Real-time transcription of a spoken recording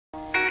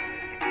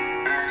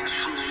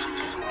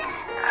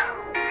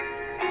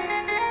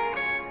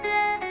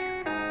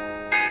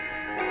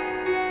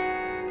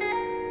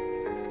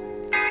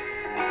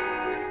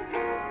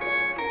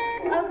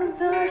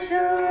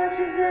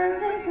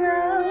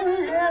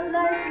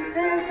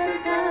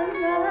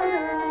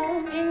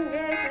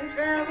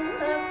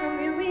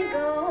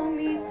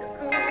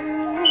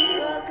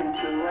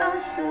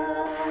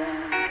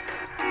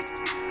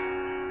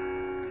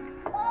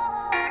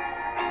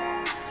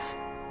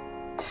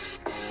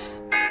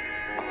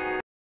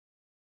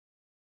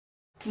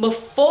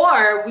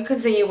Before we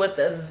continue with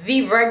the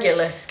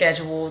regular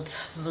scheduled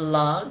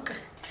vlog,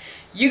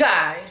 you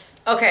guys,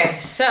 okay,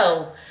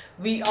 so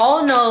we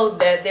all know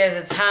that there's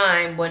a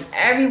time when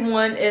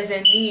everyone is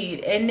in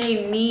need and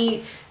they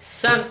need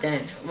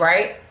something,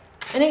 right?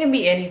 And it can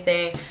be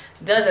anything,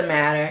 doesn't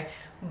matter.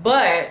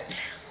 But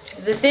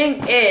the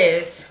thing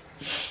is,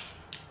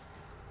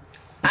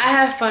 I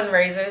have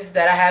fundraisers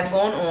that I have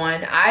going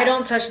on. I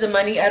don't touch the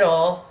money at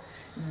all.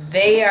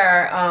 They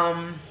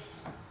are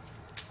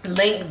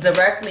linked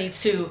directly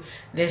to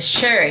this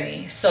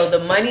charity. So the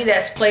money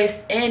that's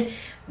placed in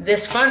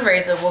this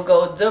fundraiser will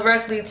go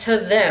directly to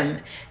them.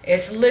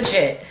 It's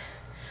legit.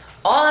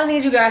 All I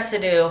need you guys to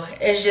do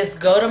is just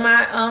go to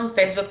my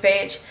Facebook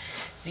page.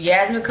 It's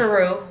Yasmine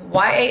Carew,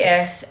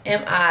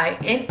 YASMINE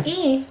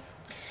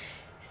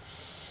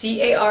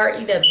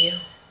CAREW,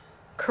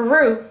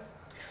 Carew,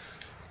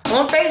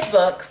 on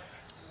Facebook,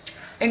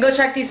 and go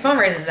check these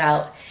fundraisers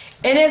out.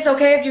 And it's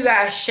okay if you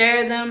guys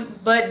share them,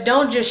 but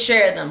don't just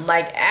share them.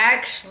 Like,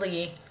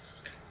 actually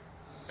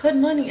put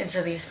money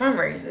into these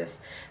fundraisers.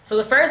 So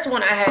the first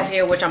one I have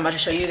here, which I'm about to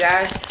show you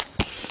guys,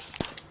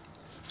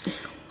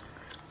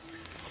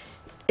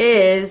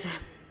 is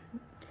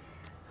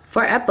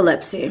for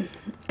epilepsy.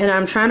 And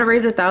I'm trying to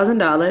raise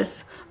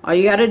 $1,000. All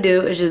you gotta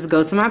do is just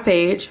go to my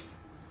page.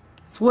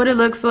 It's what it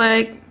looks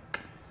like.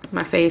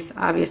 My face,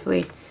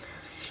 obviously.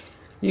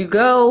 You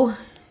go,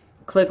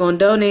 click on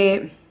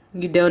donate.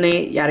 You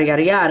donate, yada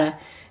yada yada.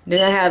 Then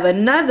I have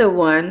another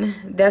one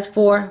that's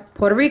for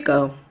Puerto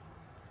Rico.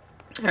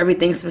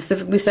 Everything's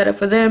specifically set up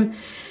for them.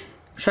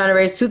 I'm trying to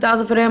raise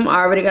 $2,000 for them. I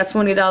already got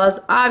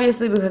 $20,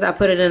 obviously, because I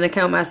put it in an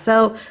account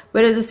myself.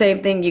 But it's the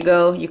same thing. You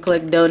go, you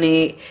click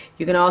donate.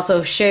 You can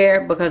also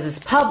share because it's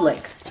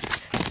public.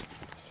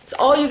 It's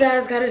all you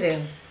guys gotta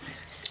do.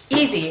 It's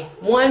easy.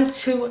 1,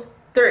 2,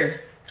 3.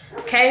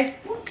 Okay?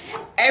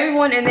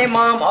 Everyone and their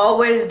mom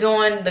always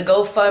doing the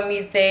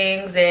GoFundMe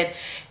things, and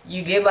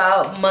you give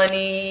out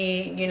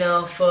money, you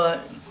know,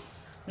 for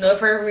no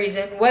apparent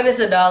reason. Whether it's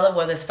 $1,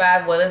 whether it's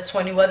 $5, whether it's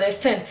 $20, whether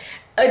it's $10.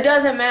 It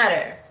doesn't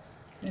matter.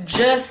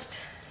 Just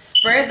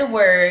spread the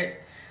word,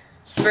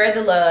 spread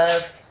the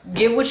love,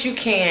 give what you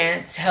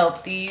can to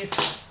help these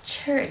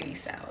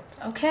charities out.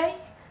 Okay?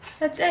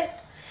 That's it.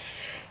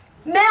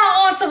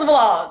 Now on to the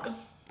vlog.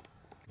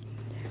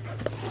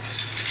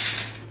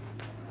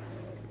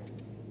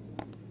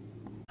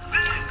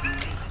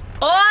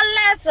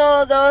 Hola a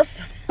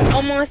todos.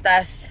 ¿Cómo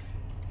estás?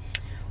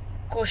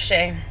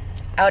 Kushe.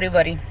 Howdy,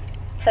 buddy.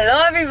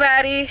 Hello,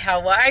 everybody.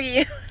 How are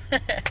you?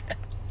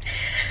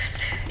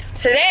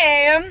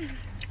 Today,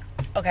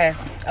 okay,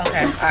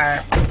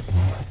 alright.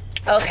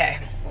 Okay.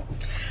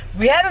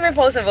 We haven't been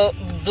posting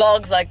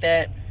vlogs like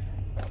that.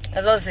 I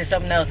was about to say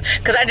something else,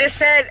 because I just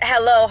said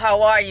hello,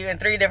 how are you in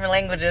 3 different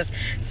languages.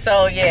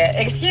 So, yeah,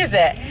 excuse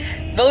that.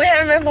 But we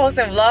haven't been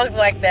posting vlogs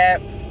like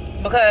that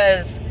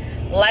because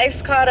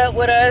life's caught up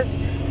with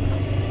us.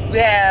 We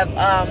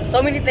have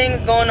so many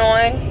things going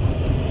on.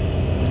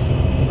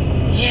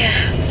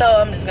 Yeah, so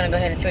I'm just gonna go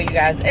ahead and fill you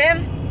guys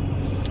in.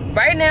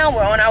 Right now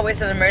we're on our way to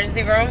the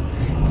emergency room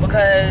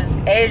because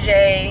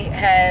AJ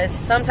has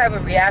some type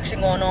of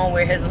reaction going on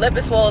where his lip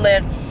is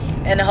swollen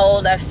and the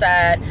whole left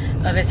side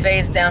of his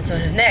face down to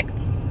his neck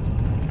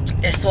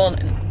is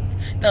swollen.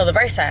 No, the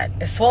right side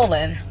is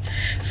swollen.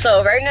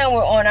 So right now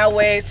we're on our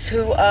way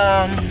to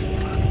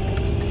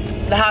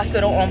the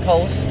hospital on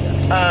post.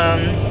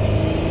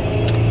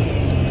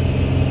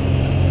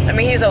 I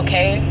mean, he's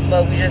okay,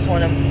 but we just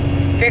want to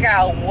figure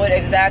out what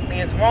exactly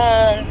is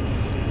wrong,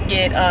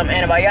 get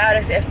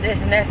antibiotics if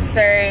this is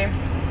necessary,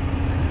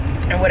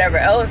 and whatever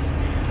else.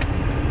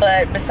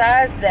 But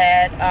besides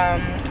that,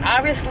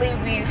 obviously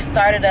we've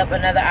started up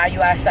another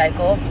IUI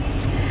cycle.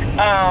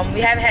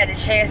 We haven't had the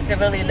chance to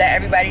really let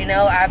everybody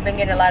know. I've been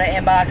getting a lot of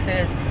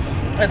inboxes,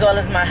 as well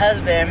as my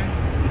husband.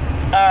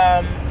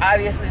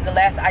 Obviously the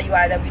last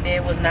IUI that we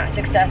did was not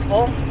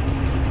successful.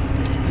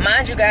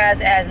 Mind you guys,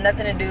 it has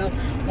nothing to do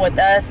with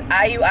us.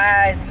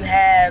 IUIs, you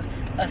have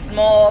a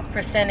small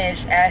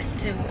percentage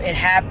as to it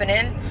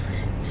happening.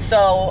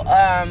 So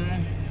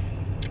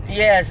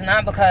yeah, it's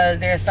not because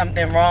there's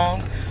something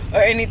wrong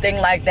or anything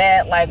like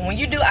that. Like when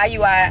you do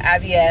IUI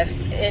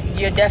IVFs,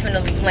 you're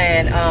definitely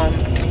playing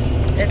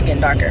it's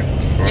getting darker.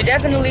 You're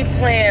definitely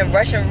playing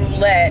Russian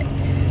roulette.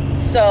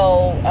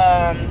 So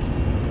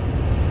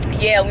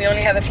yeah, we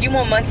only have a few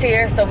more months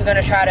here, so we're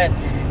gonna try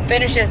to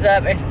finish this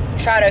up and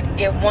try to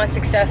get one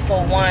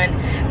successful one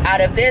out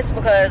of this,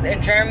 because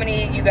in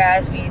Germany, you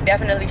guys, we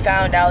definitely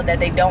found out that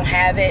they don't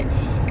have it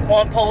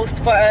on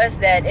post for us,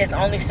 that it's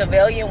only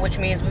civilian, which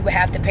means we would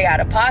have to pay out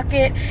of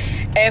pocket.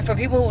 And for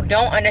people who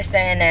don't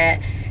understand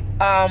that,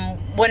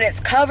 when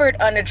it's covered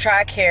under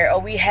TRICARE, or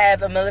we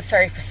have a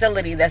military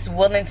facility that's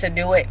willing to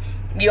do it,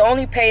 you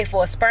only pay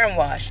for a sperm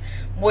wash,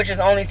 which is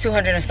only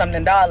 $200 and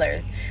something.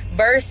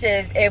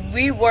 Versus if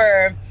we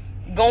were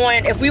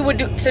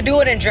to do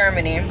it in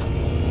Germany,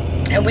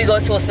 and we go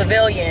to a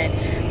civilian,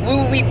 we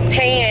will be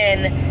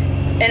paying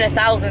in the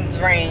thousands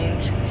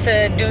range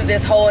to do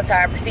this whole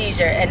entire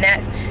procedure, and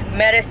that's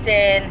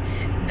medicine,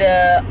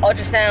 the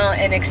ultrasound,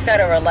 and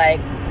etc. Like,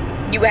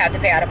 you would have to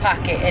pay out of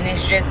pocket, and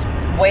it's just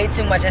way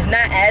too much. It's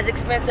not as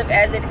expensive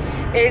as it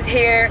is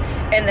here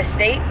in the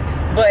States,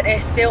 but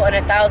it's still in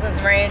the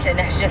thousands range, and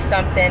that's just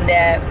something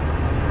that,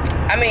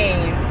 I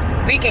mean,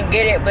 we can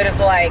get it, but it's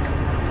like,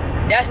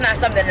 that's not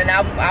something that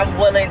I'm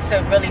willing to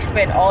really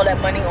spend all that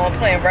money on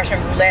playing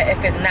Russian roulette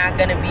if it's not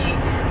gonna be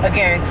a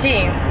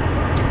guarantee.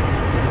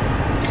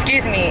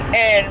 Excuse me.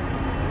 And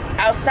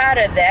outside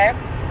of that,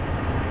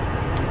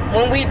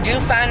 when we do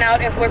find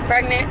out if we're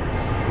pregnant,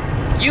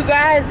 you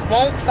guys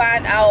won't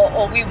find out,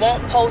 or we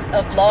won't post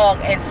a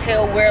vlog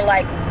until we're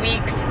like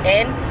weeks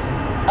in,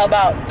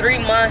 about 3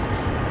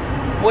 months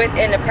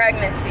within the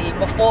pregnancy,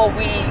 before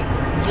we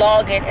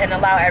vlog it and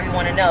allow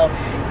everyone to know.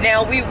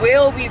 Now, we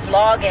will be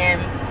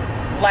vlogging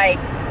like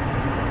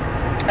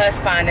us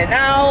finding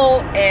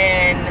out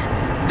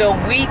and the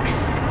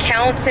weeks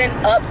counting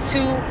up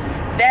to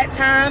that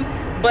time,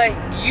 but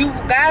you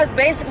guys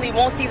basically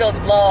won't see those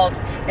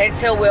vlogs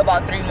until we're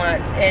about 3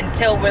 months,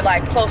 until we're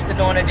like close to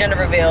doing a gender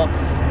reveal.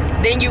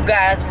 Then you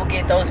guys will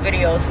get those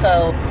videos.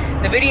 So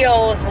the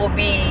videos will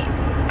be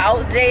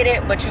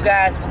outdated, but you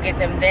guys will get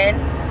them then.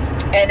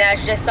 And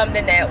that's just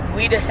something that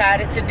we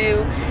decided to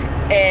do,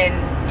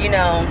 and you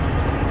know,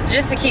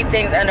 just to keep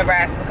things under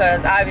wraps,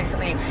 because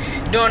obviously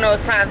during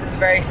those times it's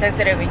very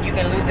sensitive and you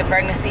can lose the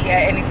pregnancy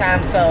at any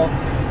time. So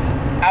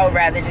I would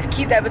rather just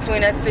keep that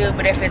between us two.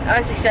 But if it's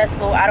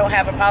unsuccessful, I don't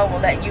have a problem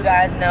with letting you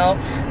guys know,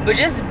 but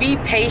just be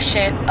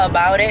patient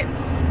about it,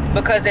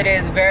 because it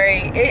is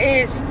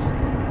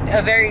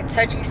a very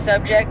touchy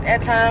subject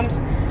at times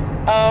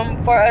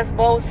for us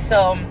both.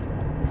 So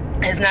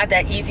it's not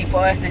that easy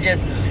for us to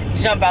just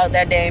jump out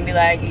that day and be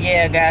like,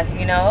 yeah guys,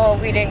 you know, oh,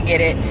 we didn't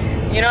get it.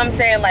 You know what I'm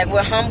saying? Like,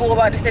 we're humble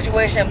about the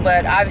situation,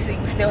 but obviously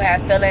we still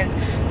have feelings.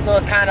 So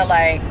it's kind of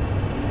like,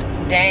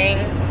 dang.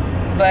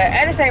 But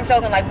at the same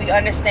token, like, we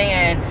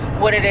understand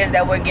what it is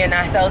that we're getting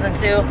ourselves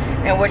into,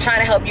 and we're trying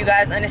to help you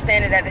guys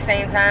understand it at the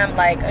same time.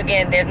 Like,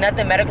 again, there's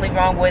nothing medically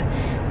wrong with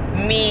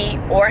me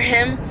or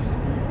him.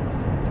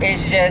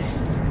 It's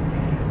just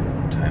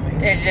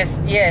timing. It's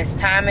just, yeah, it's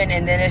timing,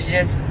 and then it's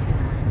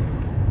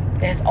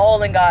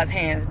all in God's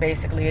hands,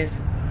 basically.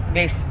 Is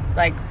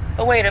like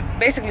a way to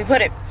basically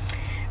put it.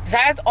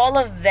 Besides all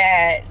of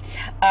that,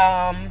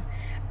 I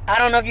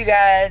don't know if you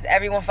guys,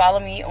 everyone follow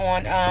me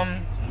on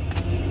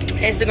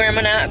Instagram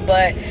or not,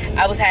 but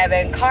I was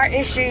having car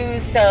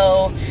issues,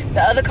 so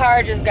the other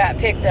car just got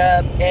picked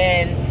up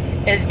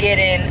and is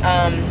getting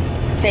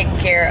taken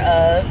care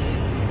of.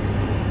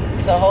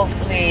 So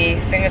hopefully,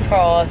 fingers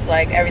crossed,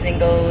 like everything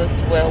goes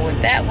well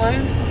with that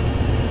one.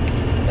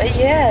 But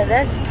yeah,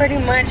 that's pretty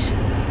much,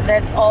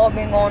 that's all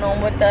been going on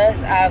with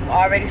us. I've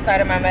already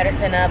started my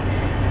medicine up.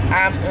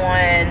 I'm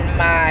on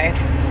my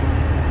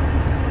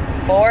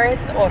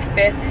 4th or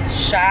 5th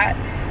shot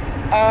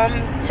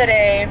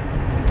today,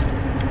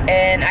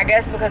 and I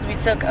guess because we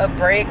took a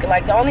break,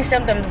 like the only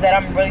symptoms that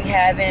I'm really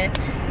having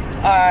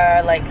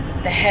are like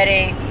the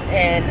headaches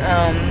and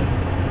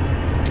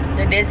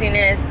the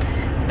dizziness.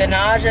 The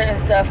nausea and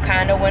stuff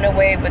kind of went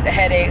away, but the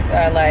headaches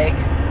are like,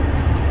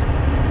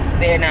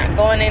 they're not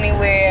going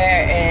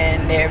anywhere,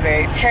 and they're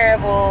very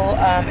terrible.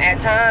 At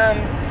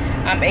times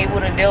I'm able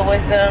to deal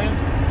with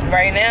them.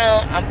 Right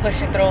now, I'm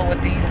pushing through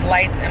with these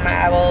lights in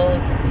my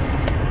eyeballs.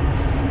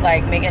 It's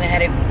like making the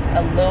headache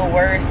a little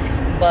worse.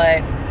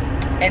 But,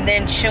 and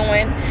then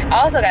chewing.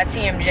 I also got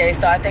TMJ,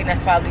 so I think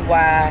that's probably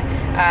why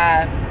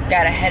I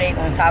got a headache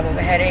on top of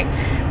a headache.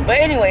 But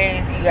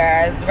anyways, you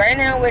guys, right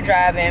now we're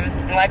driving.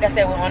 Like I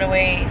said, we're on the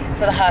way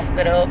to the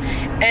hospital.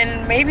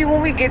 And maybe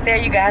when we get there,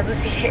 you guys will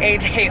see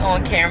AJ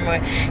on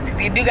camera, because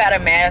he do got a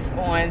mask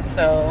on,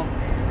 so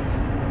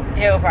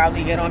he'll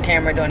probably get on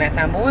camera during that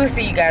time. But we'll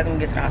see you guys when we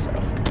get to the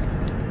hospital.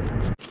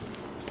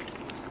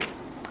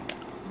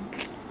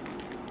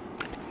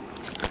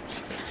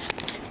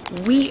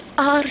 We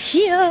are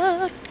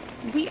here.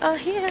 We are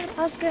here,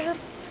 Oscar.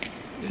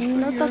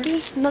 No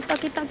talkie, no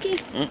talkie.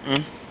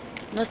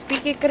 No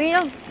speaking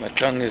Korean. My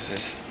tongue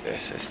is it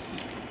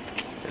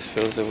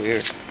feels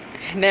weird.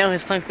 Now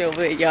his tongue feels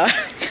weird, y'all.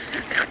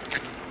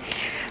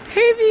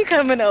 He be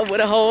coming up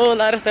with a whole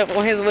lot of stuff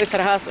on his way to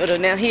the hospital.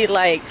 Now he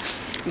like,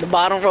 the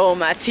bottom row of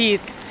my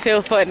teeth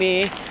feel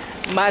funny.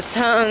 My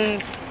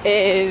tongue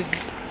is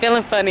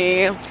feeling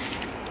funny. I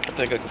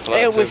think I can fly.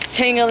 It was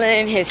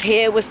tingling. His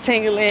head was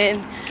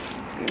tingling.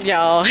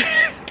 Y'all.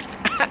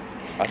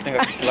 I think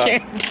I can fly. I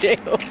can't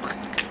deal.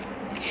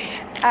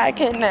 I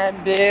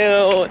cannot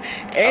deal.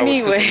 Anyway. I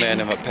was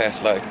Superman in my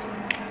past life.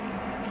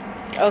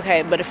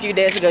 Okay, but a few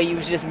days ago you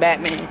was just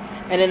Batman,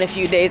 and then a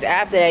few days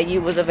after that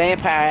you was a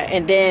vampire,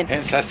 and then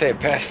hence I said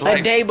past life.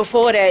 A day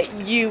before that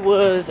you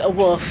was a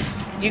wolf.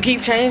 You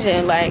keep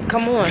changing. Like,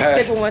 come on, past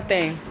stick with one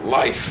thing.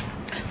 Life.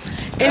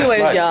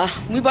 Anyways, y'all,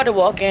 we about to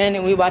walk in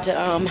and we about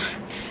to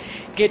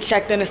get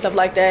checked in and stuff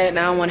like that, and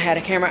I don't want to have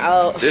the camera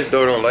out. This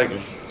door don't like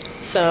me.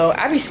 So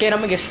I be scared I'm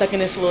gonna get stuck in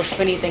this little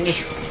spinny thingy.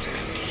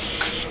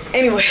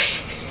 Anyway.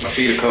 My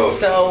feet are cold.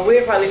 So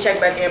we'll probably check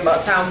back in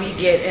about time we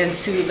get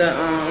into the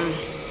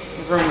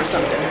room or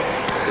something.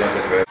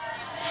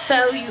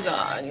 So you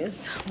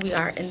guys, we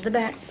are in the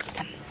back.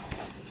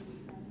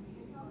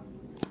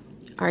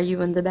 Are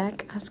you in the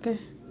back, Oscar?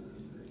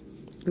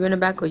 You in the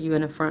back or you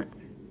in the front?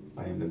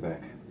 I am the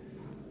back.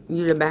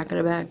 You the back of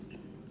the back?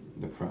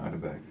 The front of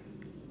the back.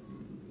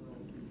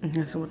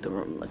 That's what the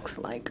room looks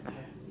like.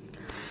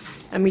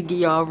 Let me give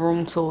y'all a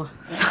room tour.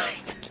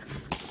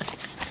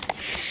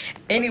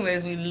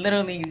 Anyways, we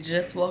literally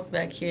just walked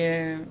back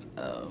here,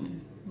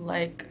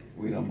 like...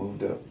 We done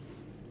moved up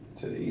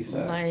to the east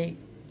side. Like...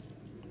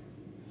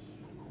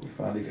 We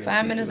finally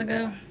 5 minutes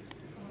ago?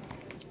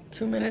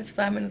 2 minutes,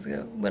 5 minutes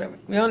ago, whatever.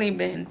 We only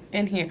been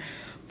in here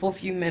for a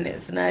few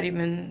minutes, not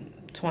even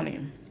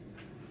 20,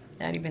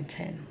 not even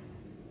 10.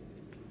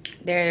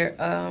 They're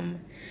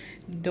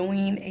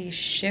doing a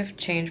shift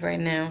change right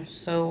now,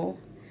 so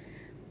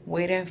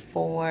waiting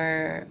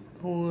for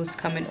who's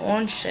coming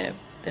on shift,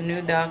 the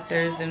new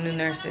doctors, the new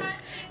nurses,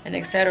 and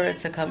etc.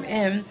 to come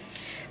in.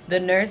 The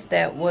nurse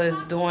that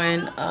was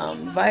doing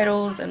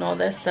vitals and all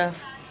that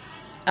stuff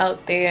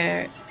out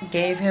there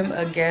gave him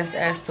a guess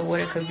as to what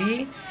it could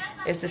be.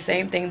 It's the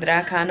same thing that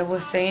I kind of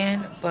was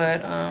saying,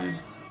 but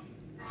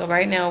so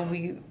right now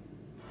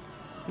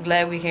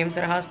glad we came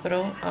to the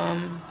hospital,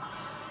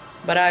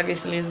 but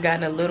obviously it's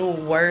gotten a little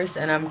worse,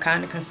 and I'm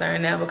kind of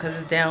concerned now because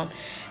it's down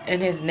in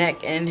his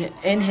neck and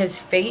in his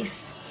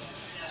face,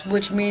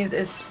 which means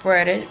it's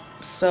spreaded.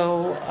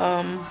 So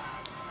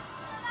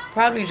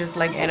probably just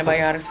like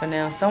antibiotics for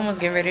now. Someone's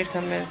getting ready to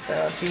come in, so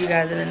I'll see you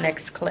guys in the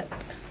next clip.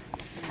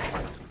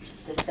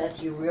 Just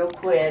assess you real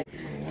quick.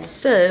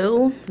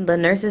 So the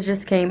nurses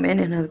just came in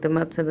and hooked them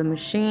up to the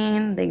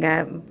machine. They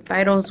got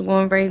vitals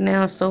going right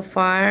now so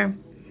far.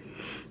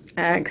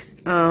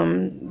 Asked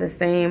the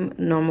same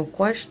normal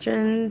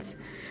questions.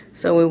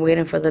 So we're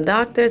waiting for the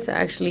doctor to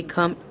actually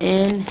come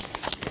in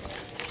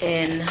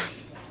and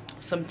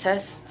some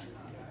tests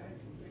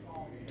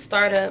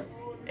start up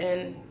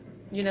and,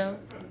 you know,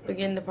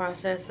 begin the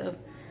process of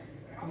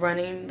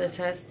running the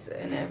tests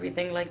and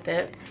everything like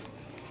that,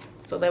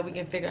 so that we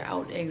can figure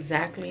out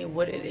exactly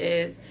what it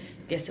is,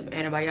 get some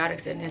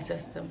antibiotics in his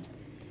system,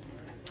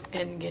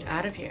 and get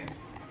out of here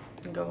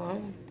and go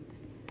home.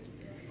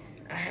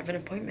 I have an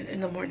appointment in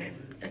the morning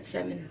at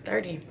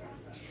 7:30.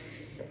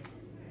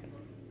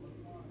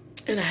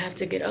 And I have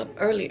to get up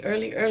early,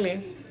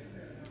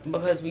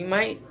 because we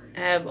might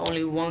have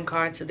only one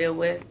car to deal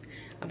with.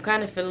 I'm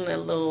kind of feeling a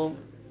little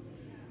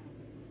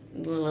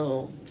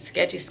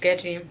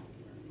sketchy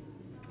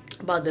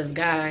about this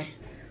guy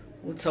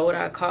who towed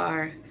our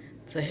car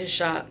to his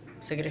shop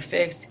to get it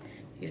fixed.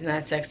 He's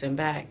not texting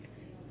back.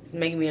 It's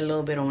making me a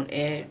little bit on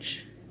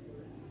edge.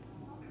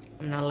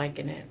 I'm not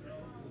liking it.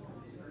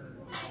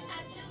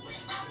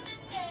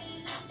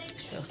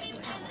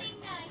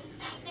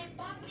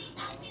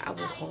 I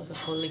will call the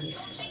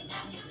police.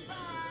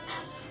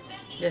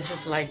 This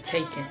is like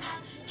taken.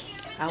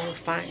 I will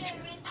find you.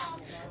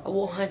 I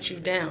will hunt you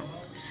down.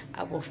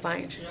 I will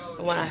find you.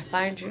 And when I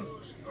find you,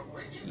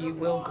 you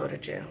will go to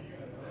jail.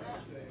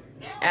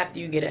 After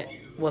you get a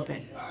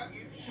whooping.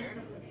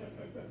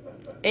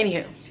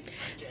 Anywho.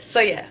 So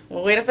yeah,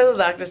 we're waiting for the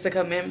doctors to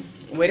come in.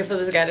 Waiting for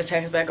this guy to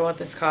text back about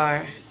this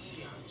car.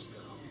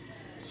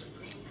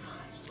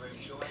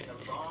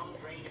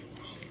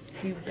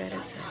 You better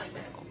text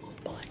back on my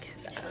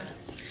blackest eye.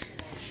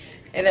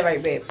 Ain't that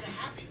right, babe?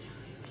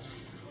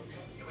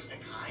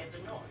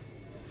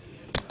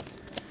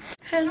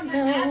 Hello.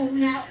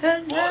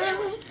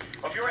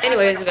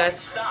 Anyways, you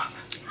guys.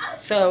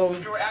 So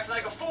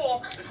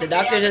the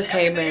doctor just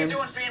came in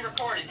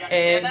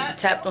and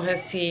tapped on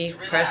his teeth,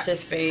 pressed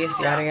his face,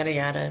 yada yada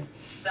yada,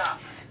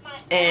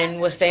 and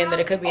was saying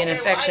that it could be an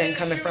infection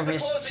coming from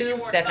his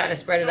tooth that kind of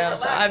spread it out.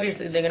 So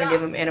obviously they're gonna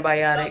give him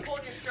antibiotics.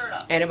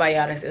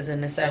 Antibiotics is a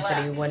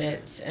necessity when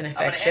it's an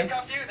infection.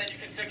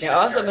 They're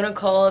also gonna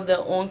call the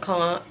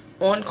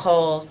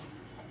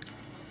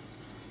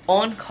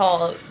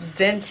on-call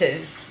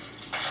dentist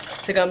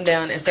to come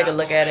down and take a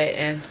look at it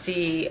and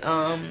see,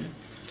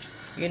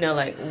 you know,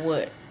 like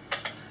what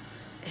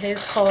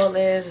his call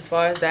is as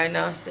far as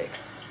diagnosing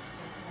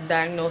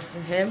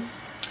him,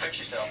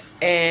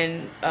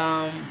 and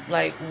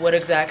like what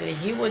exactly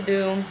he would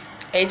do.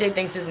 AJ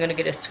thinks he's gonna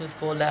get his tooth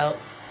pulled out.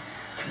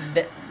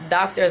 The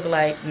doctor's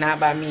like, not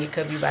by me, it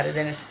could be by the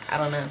dentist. I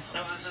don't know.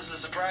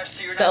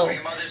 So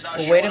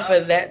we're waiting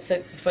for that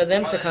for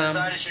them to come,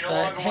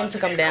 him to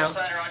come down.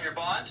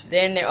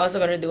 Then they're also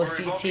gonna do a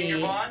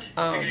CT.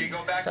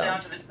 So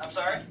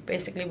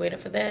basically waiting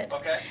for that.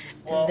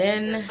 And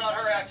then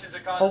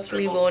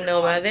hopefully we'll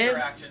know by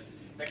then.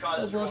 But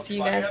we'll see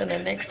you guys in the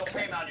next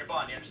clip.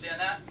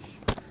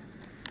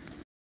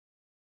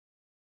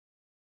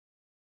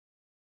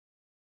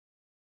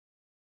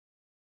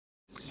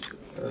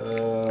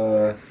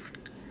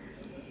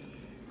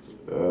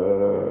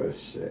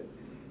 Shit.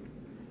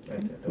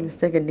 Let's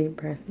take a deep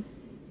breath.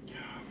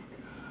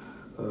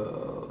 I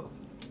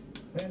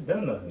ain't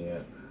done nothing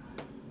yet.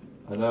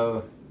 I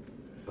know.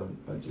 I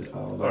don't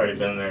know. Already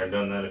been there,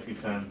 done that a few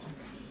times.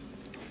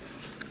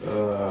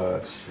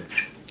 Shit.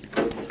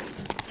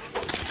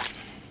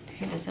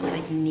 He doesn't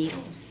like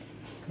needles.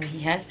 But he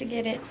has to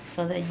get it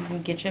so that you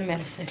can get your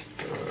medicine.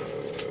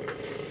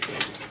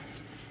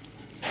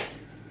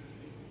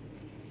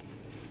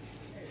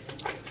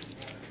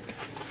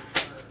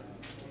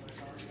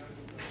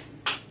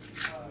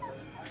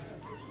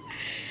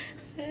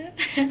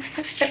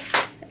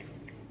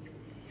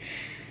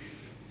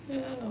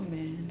 Oh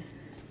man.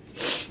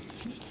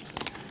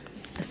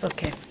 It's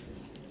okay.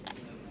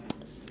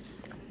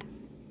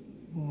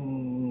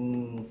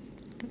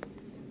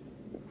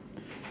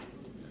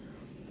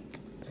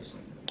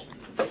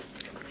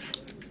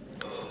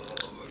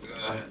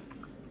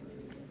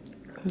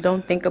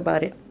 Don't think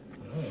about it.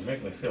 Oh, you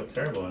make me feel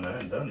terrible and I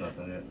haven't done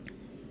nothing yet.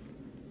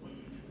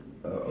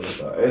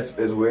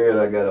 It's weird.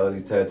 I got all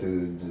these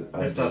tattoos.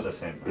 It's not the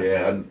same.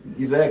 Yeah,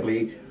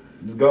 exactly.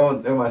 It's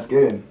going in my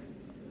skin.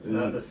 It's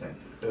not the same.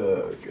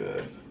 Oh,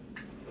 God.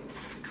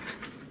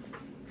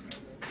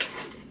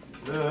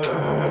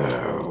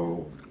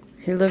 Oh.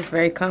 He looks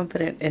very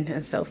confident in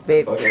himself,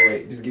 babe. Okay,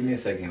 wait. Just give me a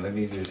second. Let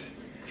me just...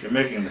 You're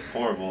making this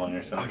horrible on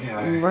yourself. Okay,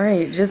 all right.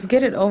 Right, just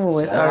get it over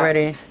with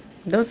already.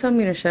 Don't tell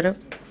me to shut up.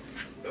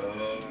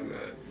 Oh,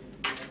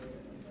 God.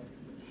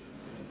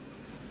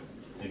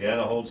 You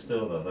gotta hold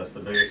still, though. That's the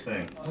biggest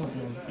thing.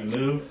 If you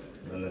move,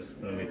 then it's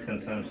gonna be 10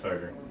 times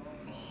harder.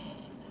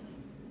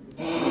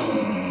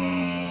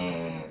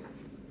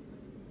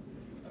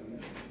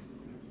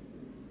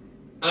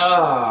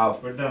 Ah,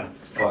 We're done.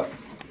 fuck.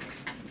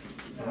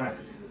 Relax.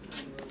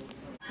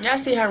 Y'all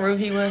see how rude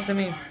he was to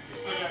me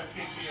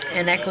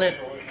in that clip?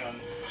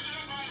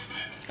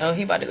 Oh,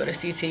 he about to go to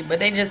CT, but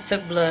they just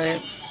took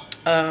blood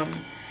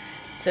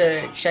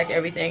to check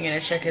everything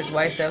and to check his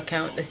white cell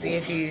count to see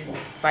if he's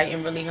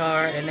fighting really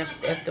hard and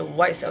if the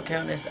white cell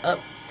count is up.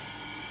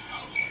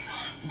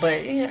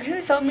 But you know,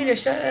 he told me to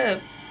shut up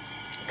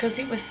because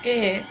he was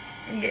scared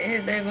and get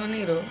his daggone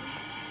needle.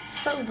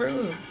 So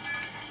rude.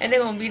 And they're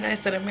gonna be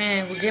nice to the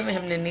man who giving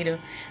him the needle.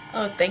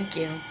 Oh, thank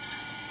you.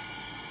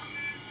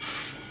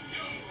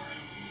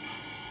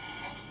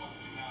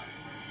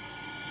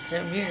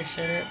 Tell me to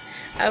shut up.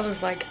 I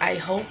was like, I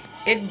hope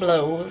it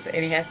blows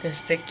and he have to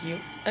stick you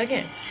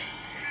again.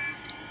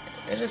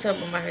 It just helped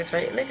with my face,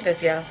 right? Look at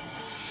this, y'all.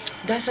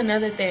 That's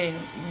another thing.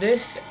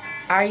 This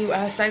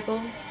IUI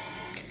cycle,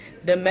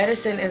 the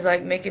medicine is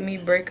like making me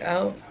break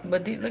out.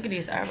 But look at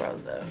these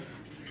eyebrows though.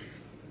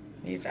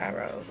 These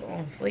eyebrows are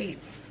on fleek.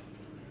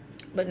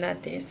 But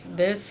not this.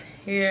 This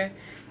here,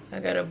 I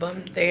got a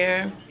bump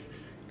there.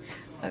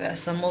 I got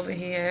some over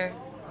here.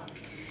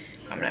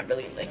 I'm not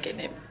really liking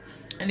it.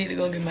 I need to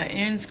go get my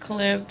ends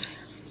clipped.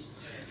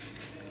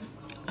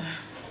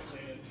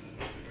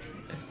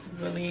 It's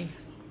really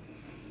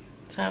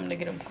time to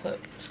get them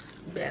clipped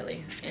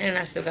badly. And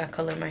I still got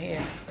color in my hair.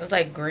 It was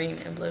like green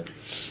and blue.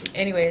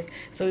 Anyways,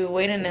 so we're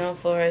waiting now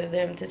for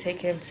them to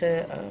take him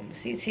to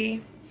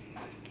CT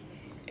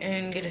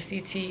and get a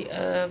CT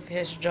of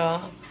his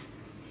jaw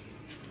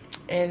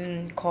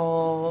and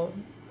call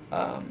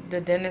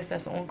the dentist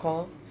that's on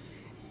call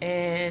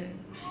and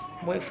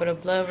wait for the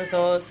blood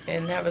results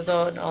and that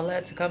result and all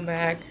that to come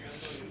back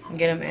and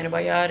get him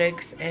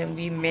antibiotics, and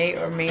we may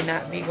or may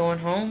not be going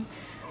home,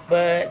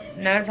 but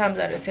 9 times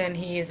out of 10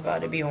 he is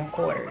about to be on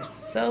quarters,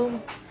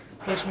 so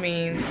which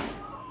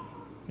means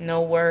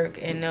no work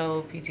and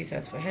no PT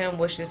test for him,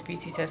 which this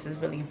PT test is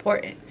really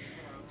important.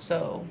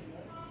 So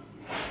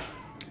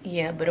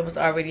yeah, but it was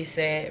already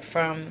said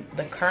from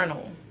the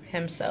colonel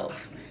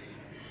himself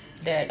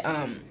that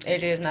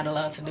AJ is not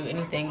allowed to do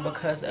anything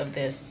because of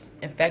this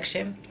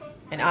infection.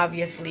 And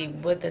obviously,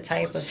 with the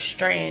type of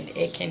strand,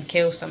 it can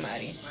kill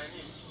somebody.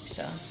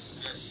 So,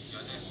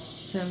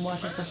 I'm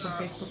watching stuff on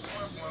Facebook.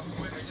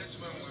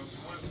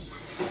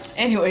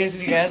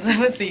 Anyways, you guys, I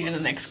will see you in the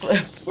next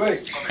clip.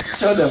 Wait,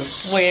 show them.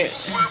 Wait.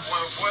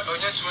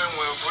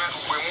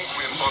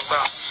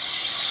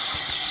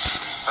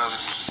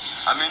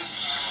 I mean,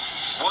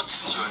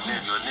 what's your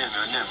name? Your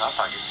name. I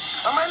forget.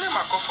 My name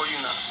I call for you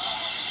now.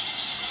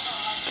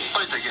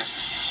 Call it again.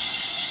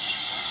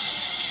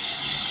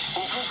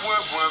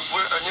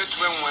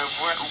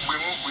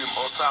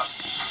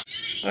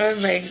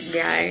 Alright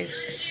guys,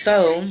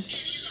 so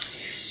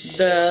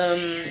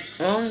the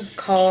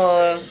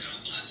on-call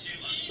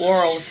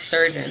oral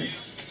surgeon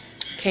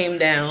came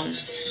down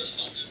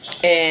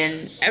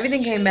and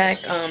everything came back.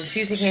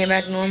 CC came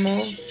back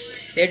normal.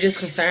 They're just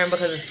concerned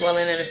because of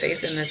swelling in the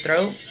face and the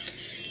throat,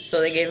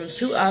 so they gave him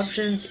 2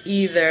 options: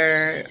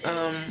 either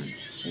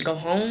go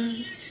home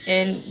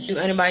and do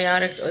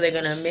antibiotics, or they're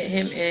gonna admit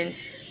him and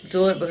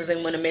do it because they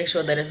want to make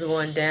sure that it's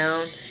going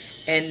down.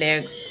 And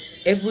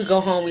if we go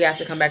home, we have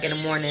to come back in the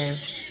morning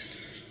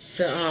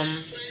so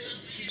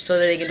that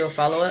they can do a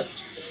follow-up.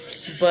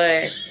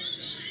 But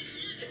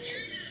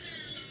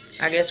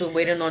I guess we're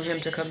waiting on him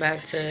to come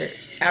back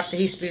after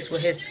he speaks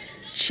with his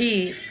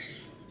chief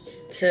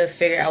to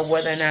figure out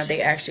whether or not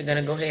they actually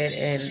gonna go ahead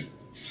and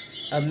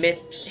admit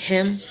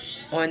him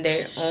on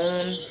their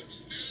own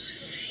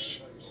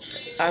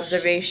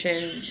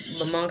observation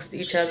amongst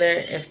each other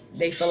if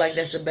they feel like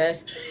that's the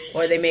best,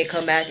 or they may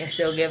come back and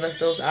still give us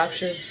those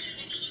options,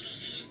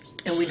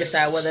 and we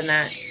decide whether or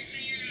not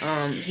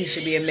he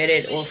should be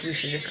admitted or if we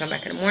should just come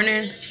back in the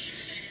morning.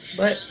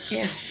 But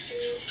yeah,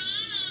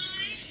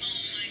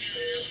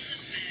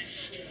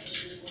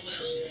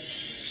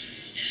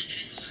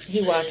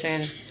 he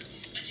watching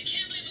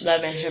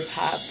Love and Hip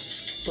Hop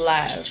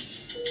live.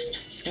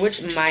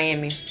 Which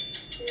Miami?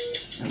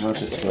 I'm not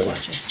this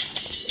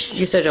sweaty.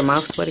 You said your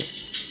mouth's sweaty.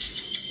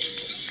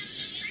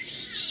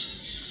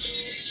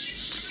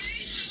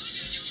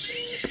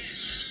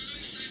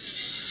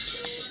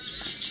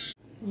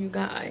 You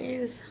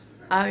guys,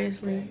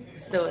 obviously,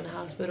 still in the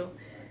hospital.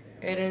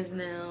 It is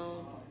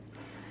now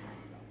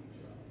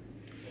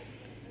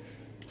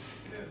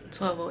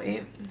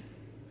 12:08,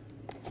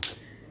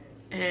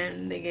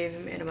 and they gave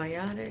him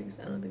antibiotics.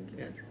 I don't think you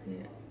guys can see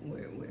it.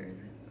 Where is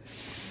it?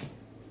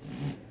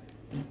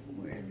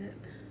 Where is it?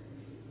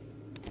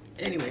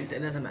 Anyways, it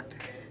doesn't matter.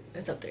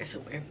 It's up there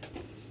somewhere.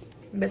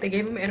 But they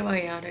gave him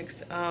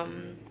antibiotics.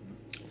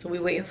 So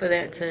we're waiting for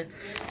that to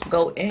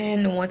go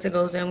in. And once it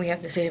goes in, we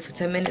have to sit here for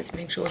 10 minutes,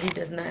 make sure he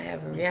does not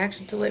have a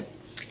reaction to it.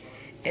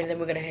 And then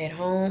we're gonna head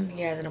home.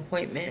 He has an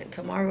appointment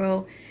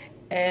tomorrow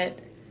at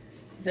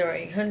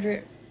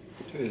 0800.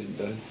 It's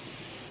done.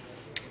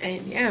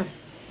 And yeah.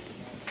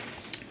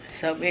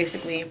 So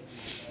basically,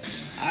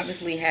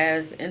 obviously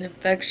has an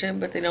infection,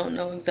 but they don't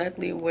know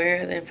exactly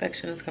where the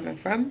infection is coming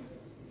from.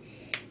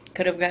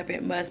 Could have got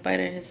bitten by a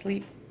spider in his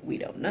sleep. We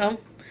don't know.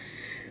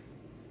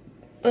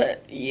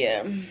 But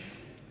yeah,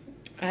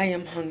 I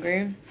am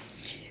hungry.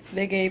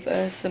 They gave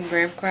us some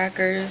graham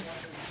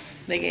crackers.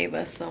 They gave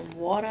us some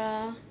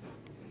water.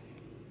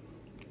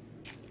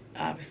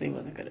 Obviously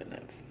wasn't good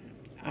enough.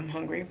 I'm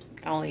hungry.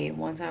 I only ate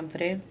one time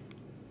today.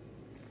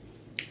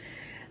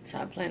 So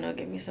I plan on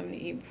getting me something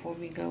to eat before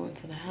we go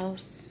into the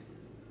house.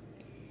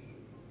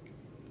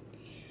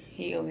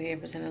 He over here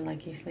pretending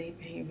like he's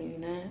sleeping. He really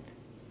not.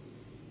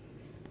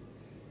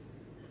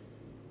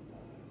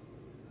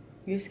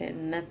 You said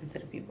nothing to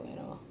the people at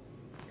all.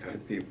 Hi,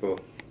 people.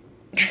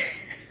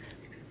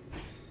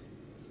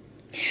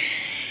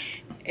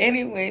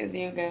 Anyways,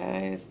 you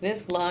guys,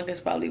 this vlog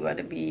is probably about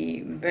to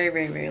be very,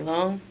 very, very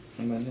long.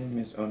 My name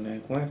is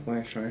Onek.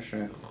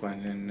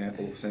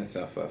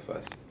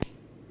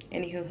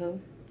 Anywho,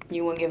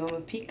 you want to give him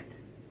a peek?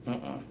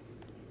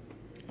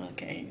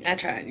 Okay, I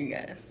tried, you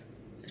guys.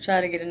 I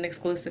tried to get an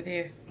exclusive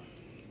here.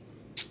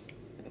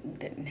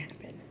 Didn't happen.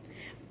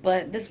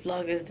 But this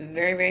vlog is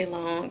very, very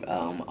long.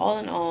 All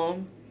in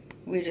all,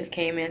 we just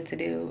came in to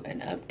do an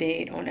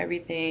update on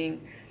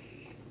everything.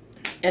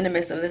 In the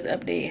midst of this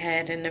update,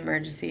 had an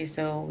emergency,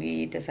 so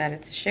we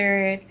decided to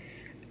share it.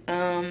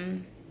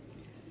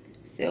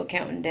 Still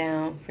counting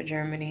down for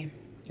Germany.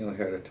 You only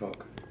had a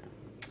talk.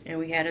 And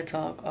we had a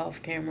talk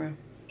off camera.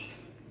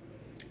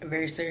 A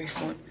very serious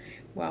one.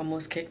 Where I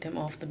almost kicked him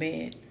off the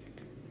bed.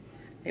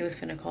 They was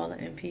finna call the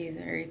MPs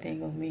and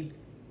everything on me.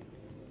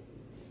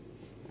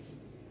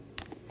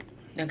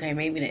 Okay,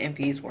 maybe the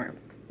MPs weren't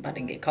about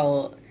to get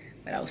called,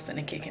 but I was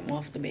finna kick him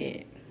off the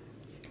bed.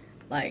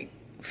 Like,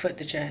 foot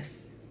to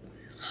chest.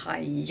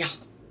 Hiya.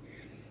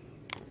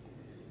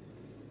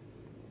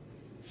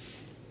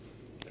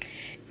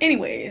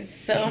 Anyways,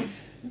 so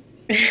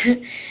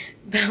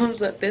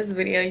thumbs up this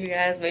video, you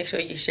guys. Make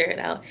sure you share it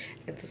out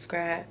and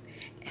subscribe.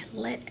 And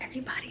let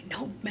everybody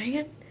know,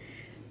 man,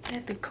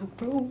 that the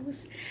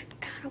Carewz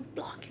got a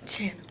blogging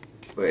channel.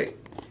 Wait,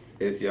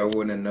 if y'all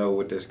want to know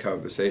what this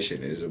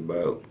conversation is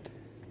about,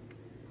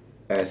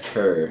 ask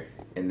her,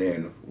 and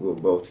then we'll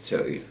both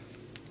tell you.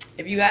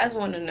 If you guys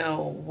want to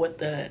know what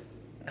the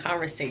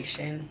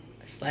conversation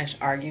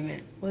 /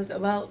 argument was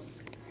about,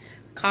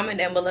 comment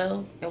down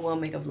below and we'll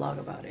make a vlog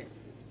about it.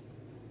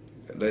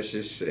 Let's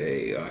just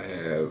say I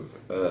have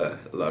a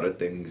lot of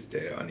things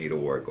that I need to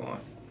work on.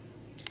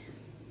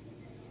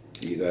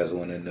 You guys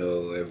want to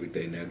know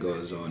everything that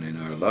goes on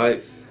in our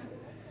life,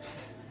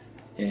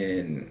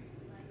 and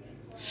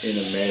in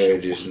a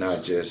marriage it's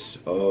not just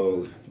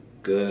all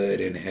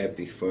good and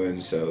happy fun,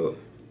 so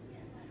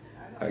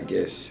I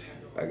guess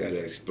I gotta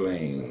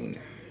explain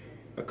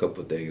a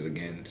couple things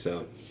again.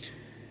 So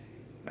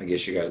I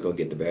guess you guys gonna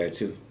get the bad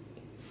too.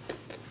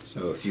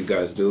 So if you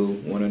guys do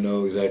want to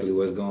know exactly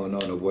what's going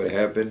on or what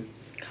happened,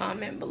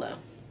 comment below.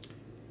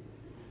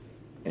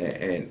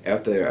 And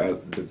after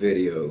the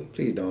video,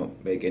 please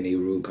don't make any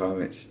rude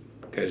comments,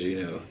 because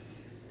you know,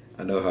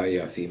 I know how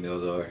y'all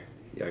females are.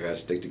 Y'all gotta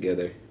stick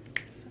together.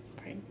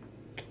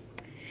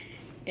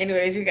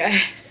 Anyways, you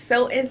guys,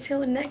 so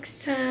until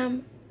next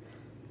time,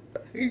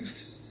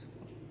 peace.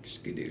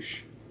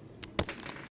 Skadoosh.